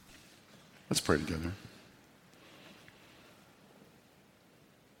Let's pray together.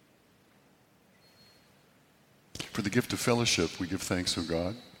 For the gift of fellowship, we give thanks, O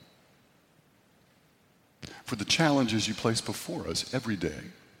God. For the challenges you place before us every day,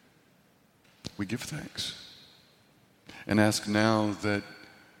 we give thanks. And ask now that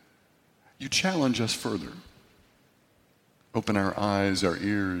you challenge us further. Open our eyes, our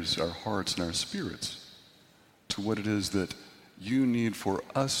ears, our hearts, and our spirits to what it is that you need for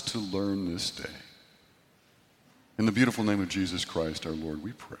us to learn this day. In the beautiful name of Jesus Christ, our Lord,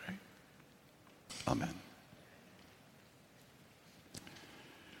 we pray. Amen.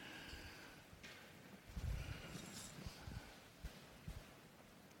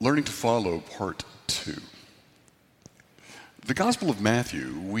 Learning to Follow, Part 2. The Gospel of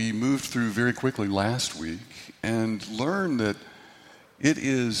Matthew, we moved through very quickly last week and learned that it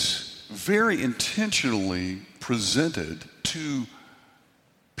is very intentionally presented to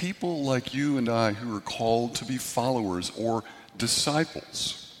people like you and I who are called to be followers or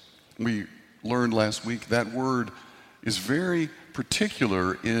disciples. We learned last week that word is very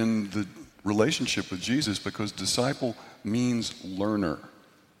particular in the relationship with Jesus because disciple means learner.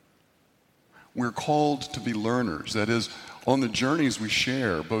 We're called to be learners. That is, on the journeys we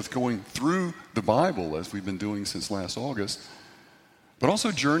share, both going through the Bible, as we've been doing since last August, but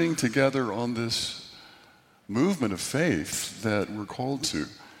also journeying together on this movement of faith that we're called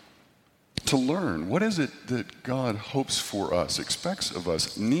to learn. What is it that God hopes for us, expects of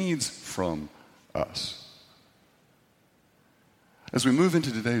us, needs from us? As we move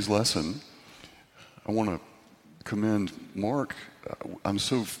into today's lesson, I want to commend Mark. I'm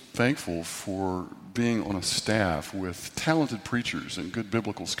so thankful for being on a staff with talented preachers and good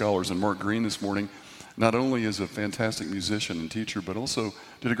biblical scholars. And Mark Green this morning not only is a fantastic musician and teacher, but also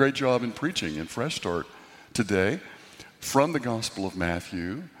did a great job in preaching in Fresh Start today from the Gospel of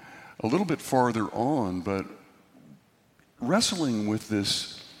Matthew, a little bit farther on, but wrestling with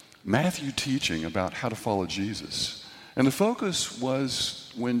this Matthew teaching about how to follow Jesus. And the focus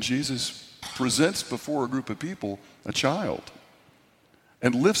was when Jesus presents before a group of people a child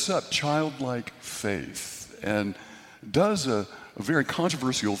and lifts up childlike faith and does a very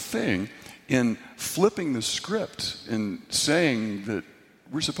controversial thing in flipping the script and saying that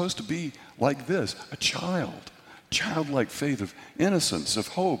we're supposed to be like this, a childlike faith of innocence, of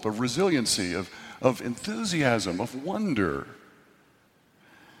hope, of resiliency, of enthusiasm, of wonder.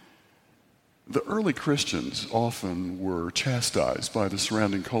 The early Christians often were chastised by the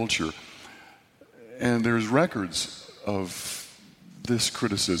surrounding culture, and there's records of this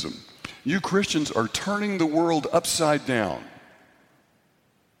criticism. You Christians are turning the world upside down.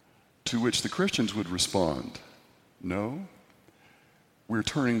 To which the Christians would respond, no, we're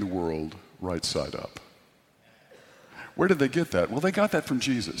turning the world right side up. Where did they get that? Well, they got that from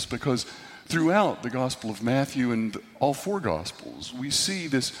Jesus, because throughout the Gospel of Matthew and all four Gospels, we see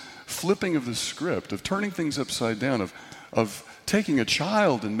this flipping of the script, of turning things upside down, of taking a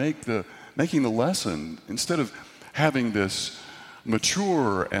child and making the lesson, instead of having this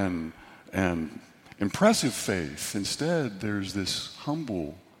mature and impressive faith. Instead, there's this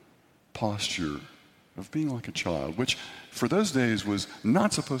humble posture of being like a child, which for those days was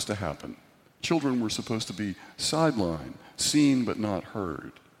not supposed to happen. Children were supposed to be sidelined, seen but not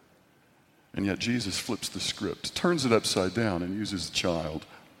heard. And yet Jesus flips the script, turns it upside down, and uses the child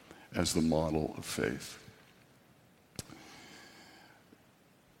as the model of faith.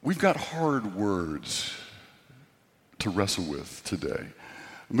 We've got hard words to wrestle with today.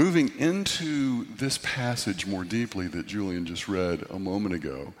 Moving into this passage more deeply that Julian just read a moment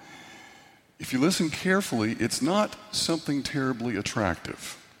ago, if you listen carefully, it's not something terribly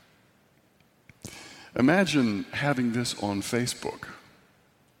attractive. Imagine having this on Facebook,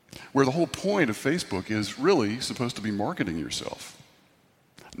 where the whole point of Facebook is really supposed to be marketing yourself,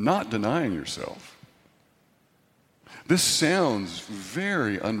 not denying yourself. This sounds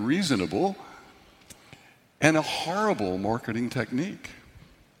very unreasonable and a horrible marketing technique.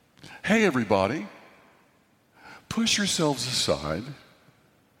 Hey, everybody, push yourselves aside,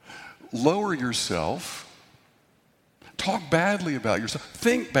 lower yourself, talk badly about yourself,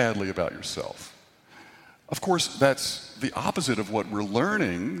 think badly about yourself. Of course, that's the opposite of what we're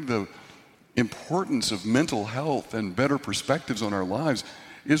learning. The importance of mental health and better perspectives on our lives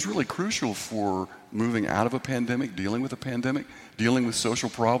is really crucial for moving out of a pandemic, dealing with a pandemic, dealing with social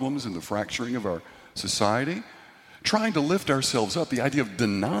problems and the fracturing of our society. Trying to lift ourselves up, the idea of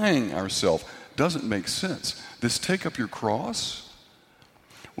denying ourselves doesn't make sense. This take up your cross,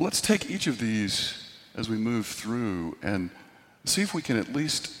 well, let's take each of these as we move through and see if we can at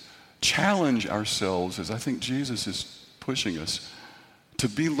least challenge ourselves, as I think Jesus is pushing us, to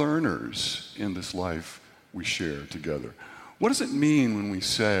be learners in this life we share together. What does it mean when we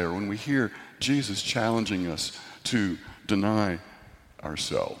say or when we hear Jesus challenging us to deny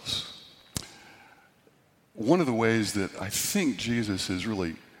ourselves? One of the ways that I think Jesus is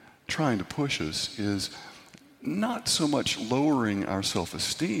really trying to push us is not so much lowering our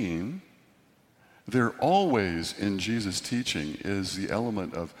self-esteem. There always in Jesus' teaching is the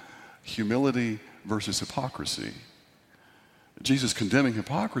element of humility versus hypocrisy. Jesus condemning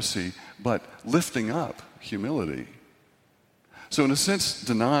hypocrisy, but lifting up humility. So in a sense,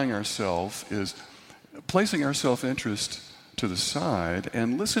 denying ourselves is placing our self-interest to the side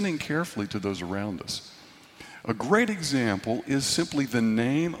and listening carefully to those around us. A great example is simply the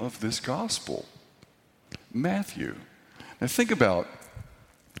name of this gospel, Matthew. Now think about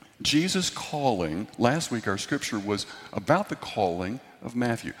Jesus calling. Last week our scripture was about the calling of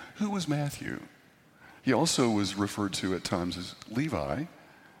Matthew. Who was Matthew? He also was referred to at times as Levi.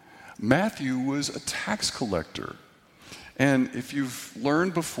 Matthew was a tax collector. And if you've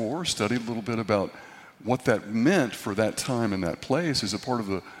learned before, studied a little bit about what that meant for that time and that place as a part of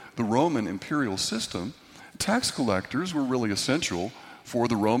the Roman imperial system, tax collectors were really essential for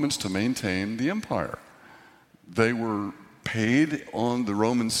the Romans to maintain the empire. They were paid on the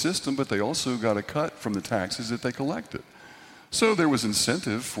Roman system, but they also got a cut from the taxes that they collected. So there was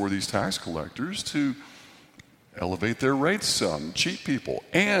incentive for these tax collectors to elevate their rates some, cheat people,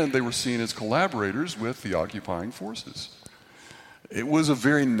 and they were seen as collaborators with the occupying forces. It was a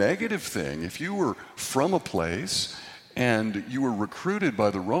very negative thing. If you were from a place and you were recruited by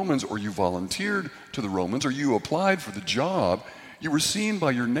the Romans, or you volunteered to the Romans, or you applied for the job, you were seen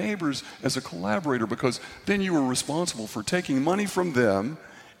by your neighbors as a collaborator, because then you were responsible for taking money from them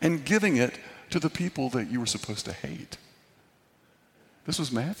and giving it to the people that you were supposed to hate. This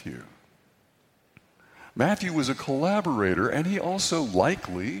was Matthew. Matthew was a collaborator, and he also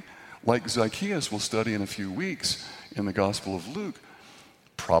likely, like Zacchaeus we'll study in a few weeks in the Gospel of Luke,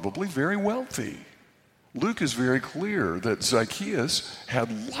 probably very wealthy. Luke is very clear that Zacchaeus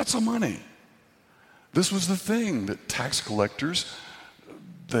had lots of money. This was the thing that tax collectors,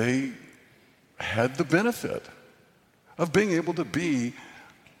 they had the benefit of being able to be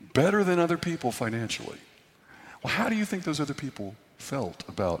better than other people financially. Well, how do you think those other people felt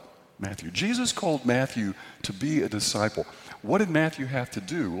about Matthew? Jesus called Matthew to be a disciple. What did Matthew have to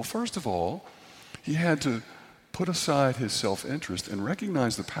do? Well, first of all, he had to put aside his self-interest and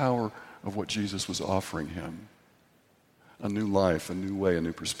recognize the power of what Jesus was offering him. A new life, a new way, a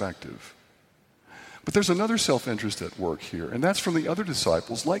new perspective. But there's another self-interest at work here, and that's from the other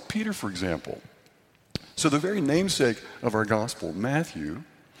disciples, like Peter, for example. So the very namesake of our gospel, Matthew,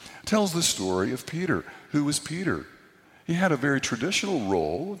 tells the story of Peter. Who was Peter? He had a very traditional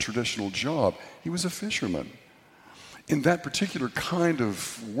role, a traditional job. He was a fisherman. In that particular kind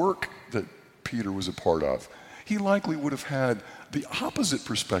of work that Peter was a part of, he likely would have had the opposite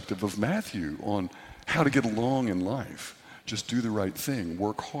perspective of Matthew on how to get along in life. Just do the right thing,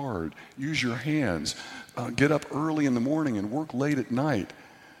 work hard, use your hands, get up early in the morning and work late at night.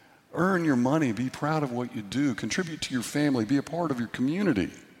 Earn your money, be proud of what you do, contribute to your family, be a part of your community.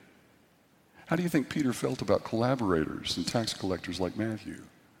 How do you think Peter felt about collaborators and tax collectors like Matthew?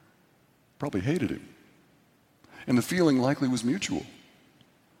 Probably hated him. And the feeling likely was mutual.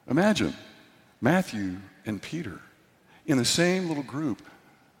 Imagine Matthew and Peter in the same little group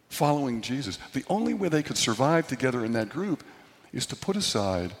following Jesus. The only way they could survive together in that group is to put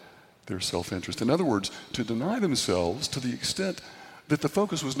aside their self-interest. In other words, to deny themselves to the extent that the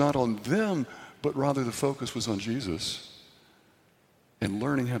focus was not on them, but rather the focus was on Jesus and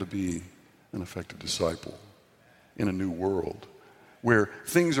learning how to be an effective disciple in a new world where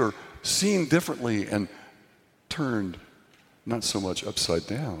things are seen differently and turned not so much upside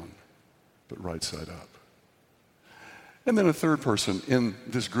down, but right side up. And then a third person in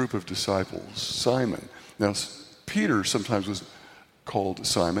this group of disciples, Simon. Now, Peter sometimes was called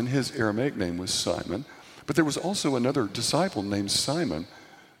Simon. His Aramaic name was Simon. But there was also another disciple named Simon,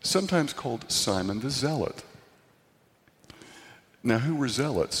 sometimes called Simon the Zealot. Now, who were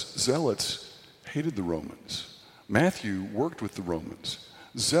zealots? Zealots hated the Romans. Matthew worked with the Romans.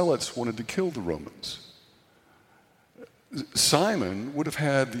 Zealots wanted to kill the Romans. Simon would have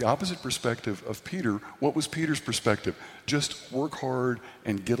had the opposite perspective of Peter. What was Peter's perspective? Just work hard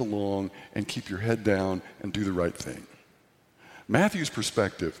and get along and keep your head down and do the right thing. Matthew's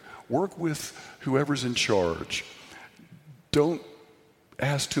perspective, work with whoever's in charge. Don't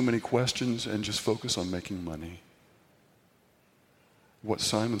ask too many questions and just focus on making money. What's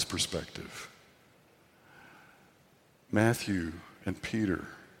Simon's perspective? Matthew and Peter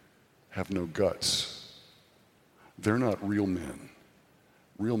have no guts. They're not real men.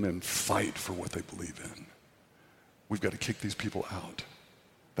 Real men fight for what they believe in. We've got to kick these people out.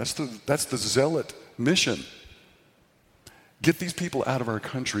 That's the zealot mission. Get these people out of our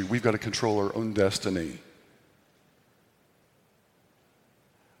country. We've got to control our own destiny.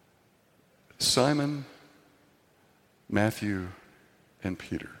 Simon, Matthew, and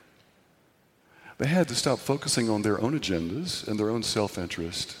Peter. They had to stop focusing on their own agendas and their own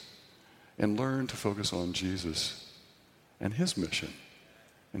self-interest and learn to focus on Jesus and his mission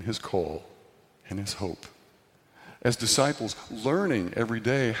and his call and his hope. As disciples, learning every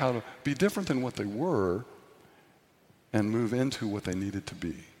day how to be different than what they were and move into what they needed to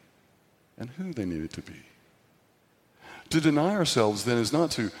be and who they needed to be. To deny ourselves then is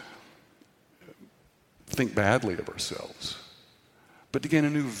not to think badly of ourselves, but to gain a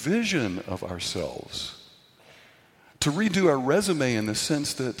new vision of ourselves. To redo our resume in the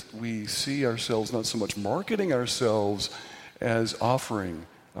sense that we see ourselves not so much marketing ourselves as offering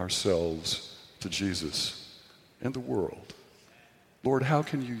ourselves to Jesus and the world. Lord, how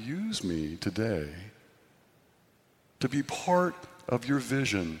can you use me today to be part of your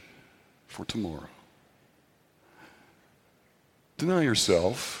vision for tomorrow? Deny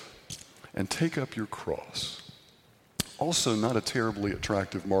yourself and take up your cross. Also, not a terribly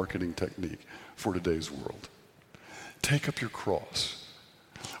attractive marketing technique for today's world. Take up your cross.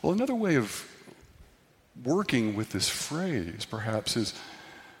 Well, another way of working with this phrase, perhaps, is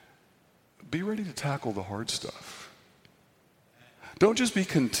be ready to tackle the hard stuff. Don't just be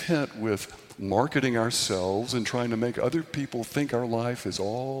content with marketing ourselves and trying to make other people think our life is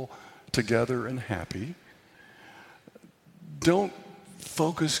all together and happy. Don't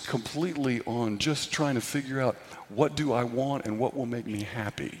focus completely on just trying to figure out what do I want and what will make me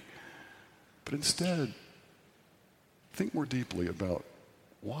happy. But instead, think more deeply about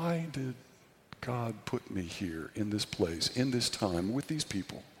why did God put me here in this place, in this time, with these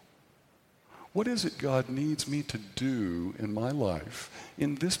people? What is it God needs me to do in my life,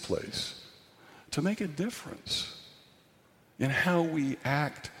 in this place, to make a difference in how we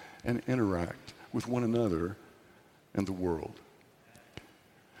act and interact with one another and the world?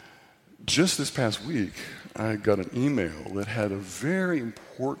 Just this past week, I got an email that had a very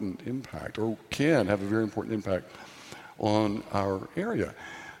important impact, or can have a very important impact on our area.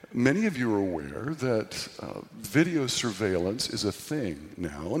 Many of you are aware that video surveillance is a thing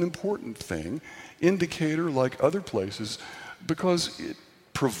now, an important thing, indicator like other places, because it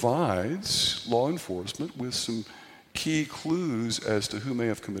provides law enforcement with some key clues as to who may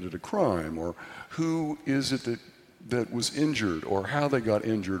have committed a crime, or who is it that was injured, or how they got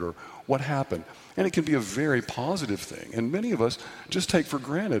injured, or what happened. And it can be a very positive thing. And many of us just take for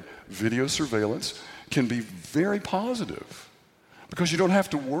granted video surveillance can be very positive, because you don't have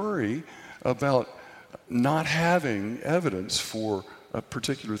to worry about not having evidence for a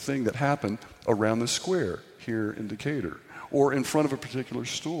particular thing that happened around the square here in Decatur or in front of a particular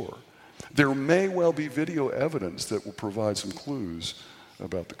store. There may well be video evidence that will provide some clues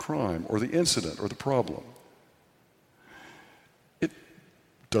about the crime or the incident or the problem. It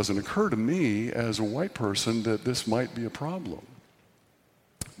doesn't occur to me as a white person that this might be a problem.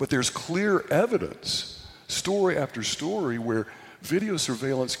 But there's clear evidence, story after story, where video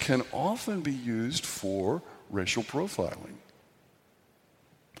surveillance can often be used for racial profiling.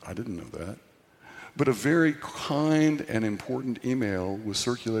 I didn't know that. But a very kind and important email was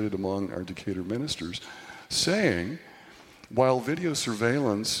circulated among our Decatur ministers saying, while video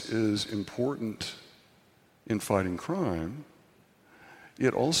surveillance is important in fighting crime,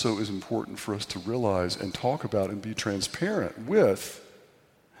 it also is important for us to realize and talk about and be transparent with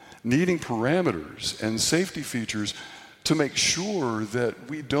needing parameters and safety features to make sure that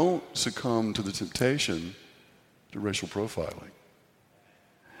we don't succumb to the temptation to racial profiling.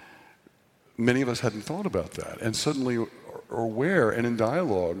 Many of us hadn't thought about that, and suddenly are aware and in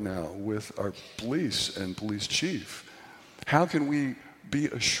dialogue now with our police and police chief. How can we be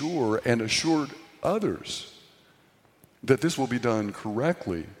assured and assured others that this will be done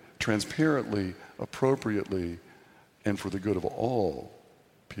correctly, transparently, appropriately, and for the good of all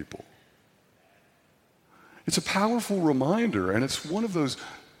people? It's a powerful reminder, and it's one of those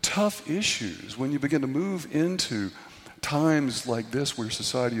tough issues when you begin to move into times like this where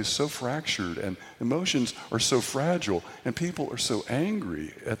society is so fractured and emotions are so fragile and people are so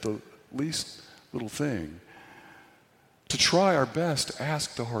angry at the least little thing. To try our best to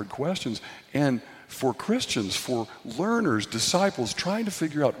ask the hard questions, and for Christians, for learners, disciples, trying to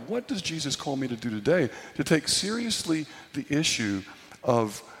figure out, what does Jesus call me to do today? To take seriously the issue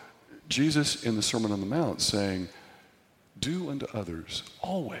of Jesus in the Sermon on the Mount saying, do unto others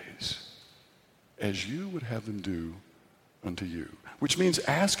always as you would have them do unto you. Which means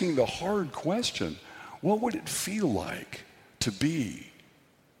asking the hard question, what would it feel like to be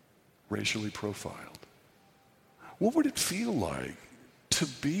racially profiled? What would it feel like to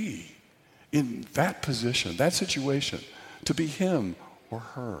be in that position, that situation, to be him or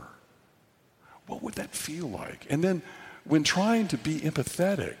her? What would that feel like? And then when trying to be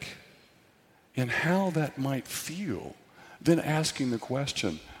empathetic in how that might feel, then asking the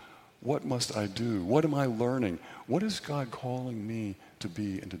question, what must I do? What am I learning? What is God calling me to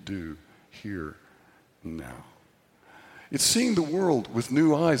be and to do here and now? It's seeing the world with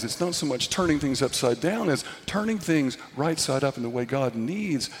new eyes. It's not so much turning things upside down as turning things right side up in the way God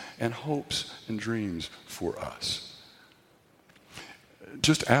needs and hopes and dreams for us.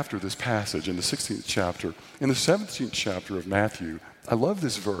 Just after this passage in the 16th chapter, in the 17th chapter of Matthew, I love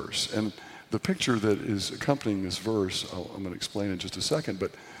this verse. And the picture that is accompanying this verse, I'm going to explain in just a second,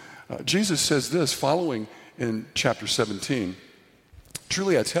 but Jesus says this following in chapter 17,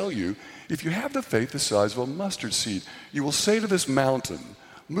 truly I tell you, if you have the faith the size of a mustard seed, you will say to this mountain,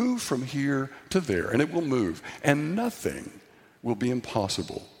 move from here to there, and it will move, and nothing will be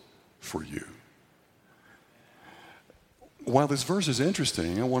impossible for you. While this verse is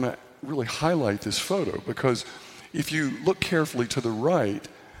interesting, I want to really highlight this photo because if you look carefully to the right,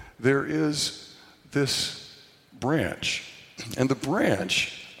 there is this branch. And the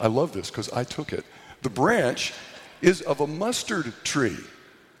branch, I love this because I took it. The branch is of a mustard tree.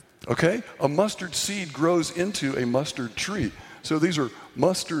 Okay? A mustard seed grows into a mustard tree. So these are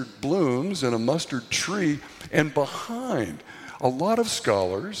mustard blooms and a mustard tree. And behind, a lot of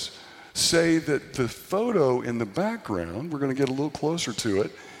scholars say that the photo in the background, we're going to get a little closer to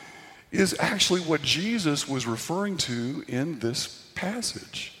it, is actually what Jesus was referring to in this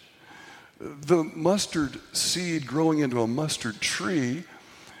passage. The mustard seed growing into a mustard tree,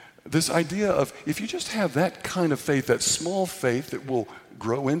 this idea of if you just have that kind of faith, that small faith that will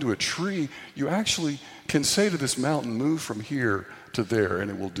grow into a tree, you actually can say to this mountain, move from here to there,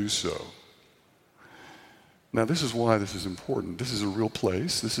 and it will do so. Now, this is why this is important. This is a real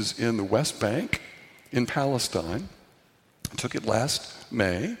place. This is in the West Bank in Palestine. I took it last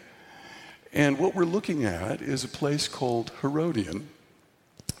May. And what we're looking at is a place called Herodion.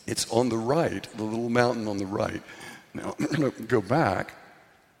 It's on the right, the little mountain on the right. Now, I'm going to go back.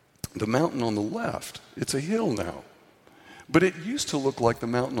 The mountain on the left, it's a hill now. But it used to look like the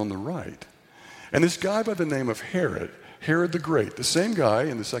mountain on the right. And this guy by the name of Herod the Great, the same guy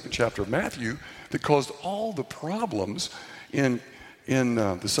in the second chapter of Matthew that caused all the problems in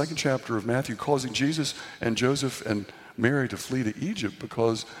the second chapter of Matthew, causing Jesus and Joseph and Mary to flee to Egypt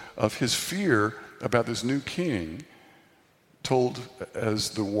because of his fear about this new king, told as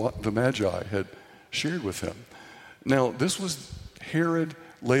the Magi had shared with him. Now, this was Herod,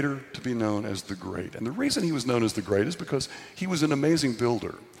 later to be known as the Great. And the reason he was known as the Great is because he was an amazing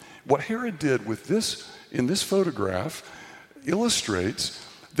builder. What Herod did with this, in this photograph, illustrates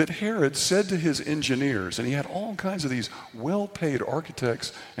that Herod said to his engineers, and he had all kinds of these well-paid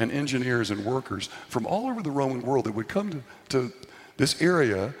architects and engineers and workers from all over the Roman world that would come to this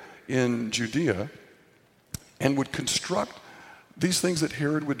area in Judea and would construct these things that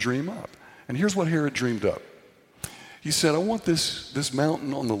Herod would dream up. And here's what Herod dreamed up. He said, I want this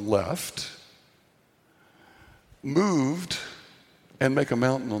mountain on the left moved and make a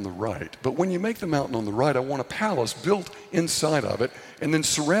mountain on the right. But when you make the mountain on the right, I want a palace built inside of it and then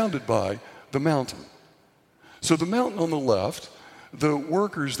surrounded by the mountain. So the mountain on the left, the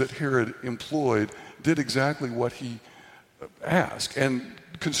workers that Herod employed did exactly what he asked and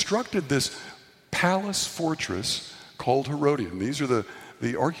constructed this palace fortress called Herodion. These are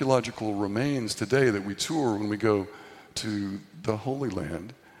the archaeological remains today that we tour when we go to the Holy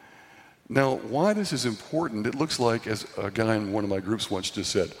Land. Now, why this is important, it looks like, as a guy in one of my groups once just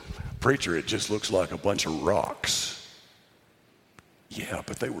said, preacher, it just looks like a bunch of rocks. Yeah,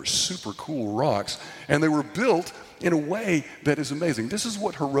 but they were super cool rocks, and they were built in a way that is amazing. This is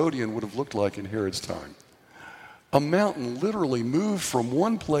what Herodion would have looked like in Herod's time. A mountain literally moved from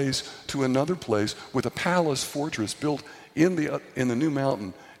one place to another place with a palace fortress built in the new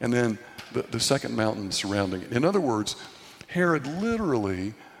mountain, and then the second mountain surrounding it. In other words, Herod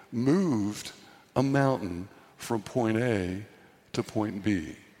literally moved a mountain from point A to point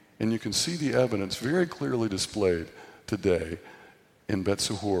B. And you can see the evidence very clearly displayed today in Bet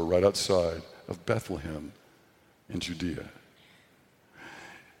Sahor, right outside of Bethlehem in Judea.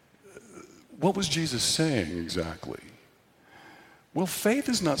 What was Jesus saying exactly? Well, faith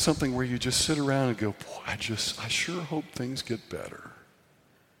is not something where you just sit around and go, boy, I sure hope things get better.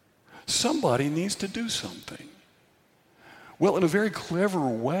 Somebody needs to do something. Well, in a very clever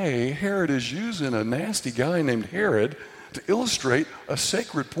way, Herod is using a nasty guy named Herod to illustrate a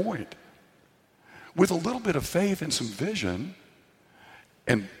sacred point. With a little bit of faith and some vision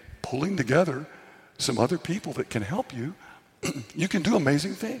and pulling together some other people that can help you, you can do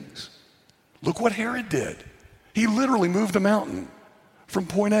amazing things. Look what Herod did. He literally moved a mountain from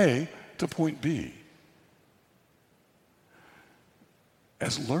point A to point B.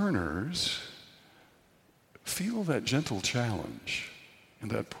 As learners, feel that gentle challenge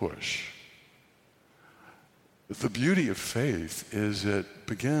and that push. The beauty of faith is it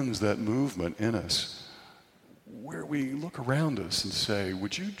begins that movement in us where we look around us and say,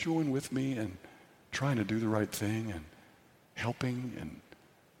 would you join with me in trying to do the right thing and helping and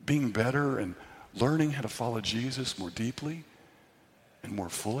being better and learning how to follow Jesus more deeply and more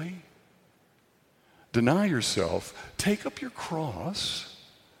fully? Deny yourself, take up your cross,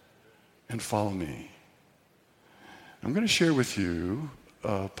 and follow me. I'm going to share with you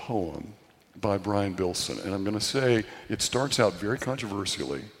a poem by Brian Bilson, and I'm going to say it starts out very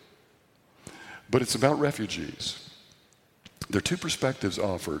controversially, but it's about refugees. There are two perspectives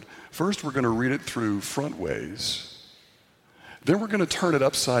offered. First, we're going to read it through front ways. Then we're going to turn it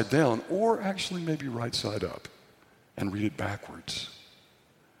upside down, or actually maybe right side up, and read it backwards.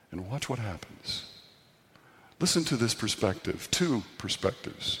 And watch what happens. Listen to this perspective, two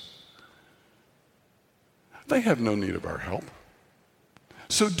perspectives. They have no need of our help.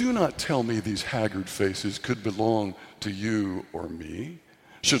 So do not tell me these haggard faces could belong to you or me.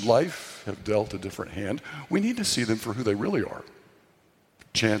 Should life have dealt a different hand, we need to see them for who they really are.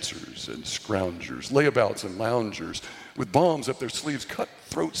 Chancers and scroungers, layabouts and loungers, with bombs up their sleeves,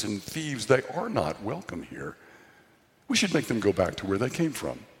 cutthroats and thieves, they are not welcome here. We should make them go back to where they came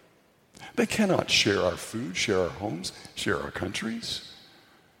from. They cannot share our food, share our homes, share our countries.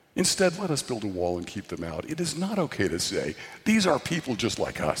 Instead, let us build a wall and keep them out. It is not okay to say, these are people just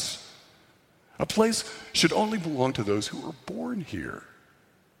like us. A place should only belong to those who are born here.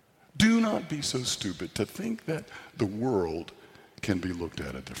 Do not be so stupid to think that the world can be looked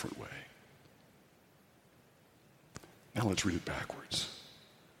at a different way. Now let's read it backwards.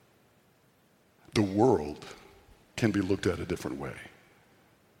 The world can be looked at a different way.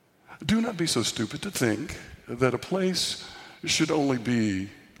 Do not be so stupid to think that a place should only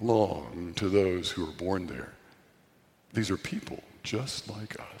belong to those who are born there. These are people just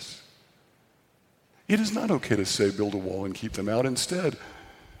like us. It is not okay to say build a wall and keep them out. Instead,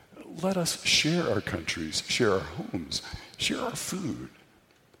 let us share our countries, share our homes, share our food.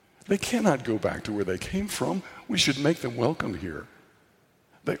 They cannot go back to where they came from. We should make them welcome here.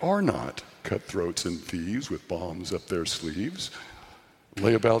 They are not cutthroats and thieves with bombs up their sleeves,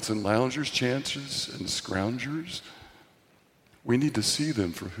 layabouts and loungers, chancers and scroungers. We need to see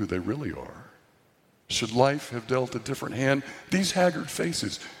them for who they really are. Should life have dealt a different hand, these haggard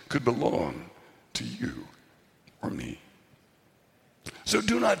faces could belong to you or me. So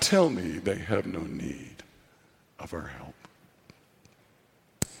do not tell me they have no need of our help.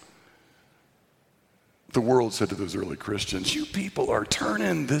 The world said to those early Christians, you people are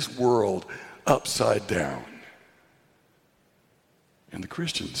turning this world upside down. And the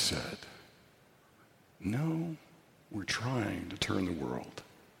Christians said, no, we're trying to turn the world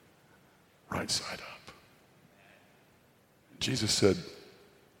right side up. Jesus said,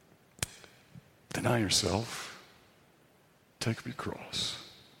 deny yourself, take up your cross,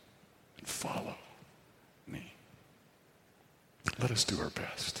 and follow me. Let us do our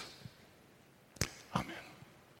best.